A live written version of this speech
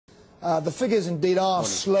The figures indeed are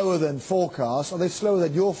slower than forecast. Are they slower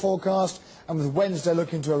than your forecast? And with Wednesday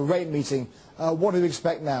looking to a rate meeting, what do you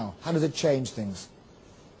expect now? How does it change things?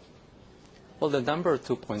 Well, the number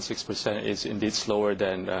 2.6% is indeed slower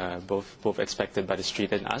than both expected by the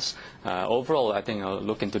street and us. Overall, I think I'll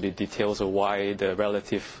look into the details of why the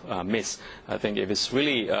relative miss. I think if it's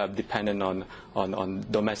really dependent on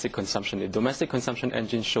domestic consumption, if domestic consumption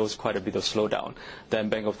engine shows quite a bit of slowdown, then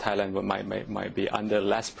Bank of Thailand might be under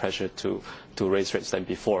less pressure to raise rates than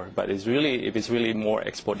before. But if it's really more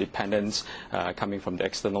export dependence coming from the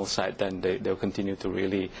external side, then they'll continue to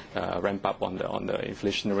really ramp up on the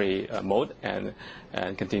inflationary mode and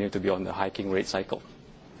continue to be on the hiking rate cycle.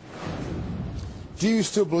 Do you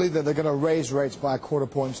still believe that they're going to raise rates by a quarter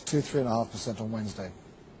point to 3.5% on Wednesday?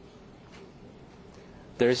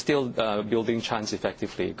 There is still building chance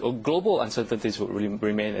effectively. Global uncertainties will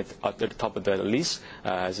remain at the top of the list.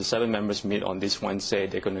 As the 7 members meet on this Wednesday,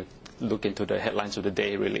 they're going to look into the headlines of the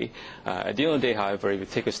day, really. At the end of the day, however, if you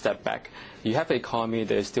take a step back, you have an economy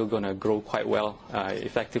that is still going to grow quite well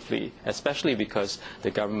effectively, especially because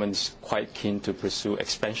the government is quite keen to pursue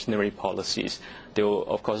expansionary policies. They will,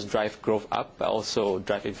 of course, drive growth up, but also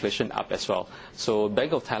drive inflation up as well. So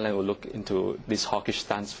Bank of Thailand will look into this hawkish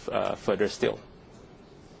stance further still.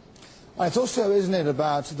 It's also, isn't it,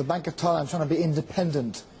 about the Bank of Thailand trying to be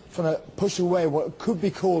independent, trying to push away what could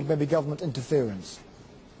be called maybe government interference?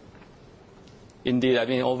 Indeed, I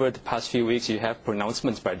mean, over the past few weeks, you have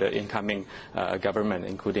pronouncements by the incoming government,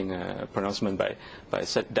 including a pronouncement by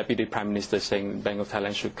Deputy Prime Minister saying Bank of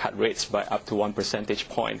Thailand should cut rates by up to 1 percentage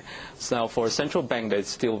point. So now, for a central bank that's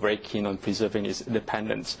still very keen on preserving its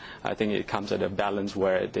independence, I think it comes at a balance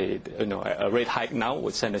where a rate hike now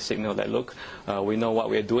would send a signal that, look, we know what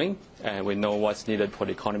we're doing, and we know what's needed for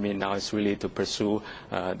the economy now is really to pursue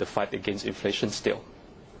the fight against inflation still.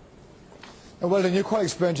 Well, you're quite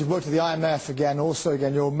experienced. You've worked at the IMF again, also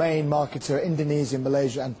again your main markets are Indonesia,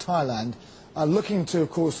 Malaysia and Thailand. Looking to,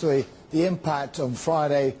 of course, the impact on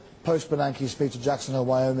Friday, post-Bernanke speech to Jackson Hole,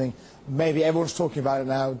 Wyoming. Maybe everyone's talking about it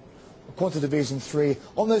now. Quantitative easing 3.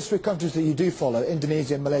 On those 3 countries that you do follow,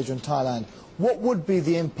 Indonesia, Malaysia and Thailand, what would be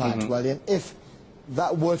the impact, Wellian, if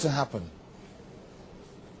that were to happen?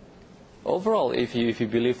 Overall, if you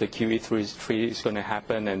believe the QE3 is going to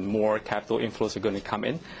happen and more capital inflows are going to come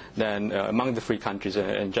in, then among the 3 countries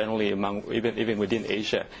and generally even within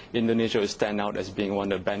Asia, Indonesia will stand out as being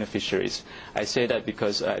one of the beneficiaries. I say that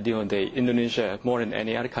because at the end of the day, Indonesia, more than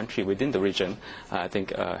any other country within the region, I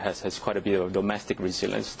think has quite a bit of domestic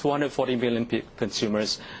resilience. 240 million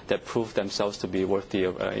consumers that prove themselves to be worthy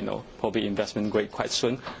of probably investment grade quite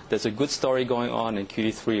soon. There's a good story going on, and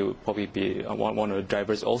QE3 will probably be one of the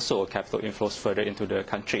drivers also of capital inflows further into the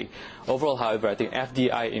country. Overall, however, I think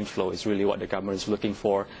FDI inflow is really what the government is looking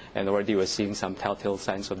for, and already we're seeing some telltale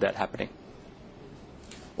signs of that happening.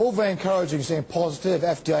 All very encouraging, saying positive,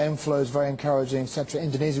 FDI inflows very encouraging, etc.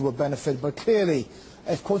 Indonesia will benefit, but clearly,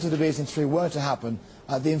 if quantitative easing 3 were to happen,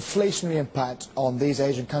 the inflationary impact on these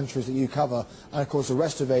Asian countries that you cover, and of course the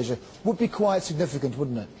rest of Asia, would be quite significant,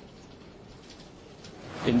 wouldn't it?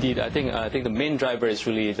 Indeed, I think the main driver is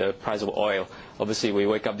really the price of oil. Obviously, we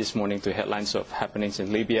wake up this morning to headlines of happenings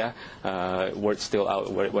in Libya. Word still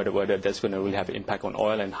out whether that's going to really have an impact on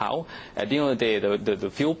oil and how. At the end of the day,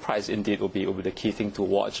 the fuel price indeed will be the key thing to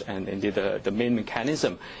watch, and indeed the main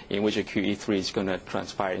mechanism in which a QE3 is going to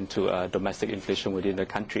transpire into domestic inflation within the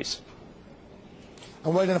countries.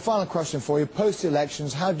 And Wade, a final question for you.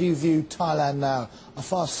 Post-elections, how do you view Thailand now? A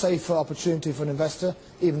far safer opportunity for an investor,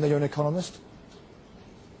 even though you're an economist?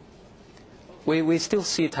 We still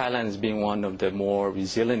see Thailand as being one of the more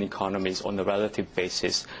resilient economies on a relative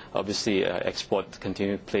basis. Obviously, export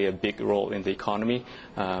continue to play a big role in the economy,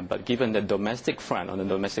 but given the on the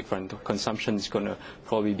domestic front, consumption is going to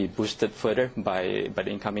probably be boosted further by the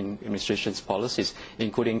incoming administration's policies,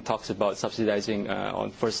 including talks about subsidizing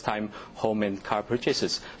on first-time home and car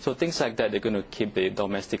purchases. So things like that, they're going to keep the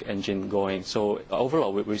domestic engine going. So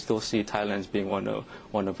overall, we still see Thailand as being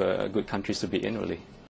one of good countries to be in, really.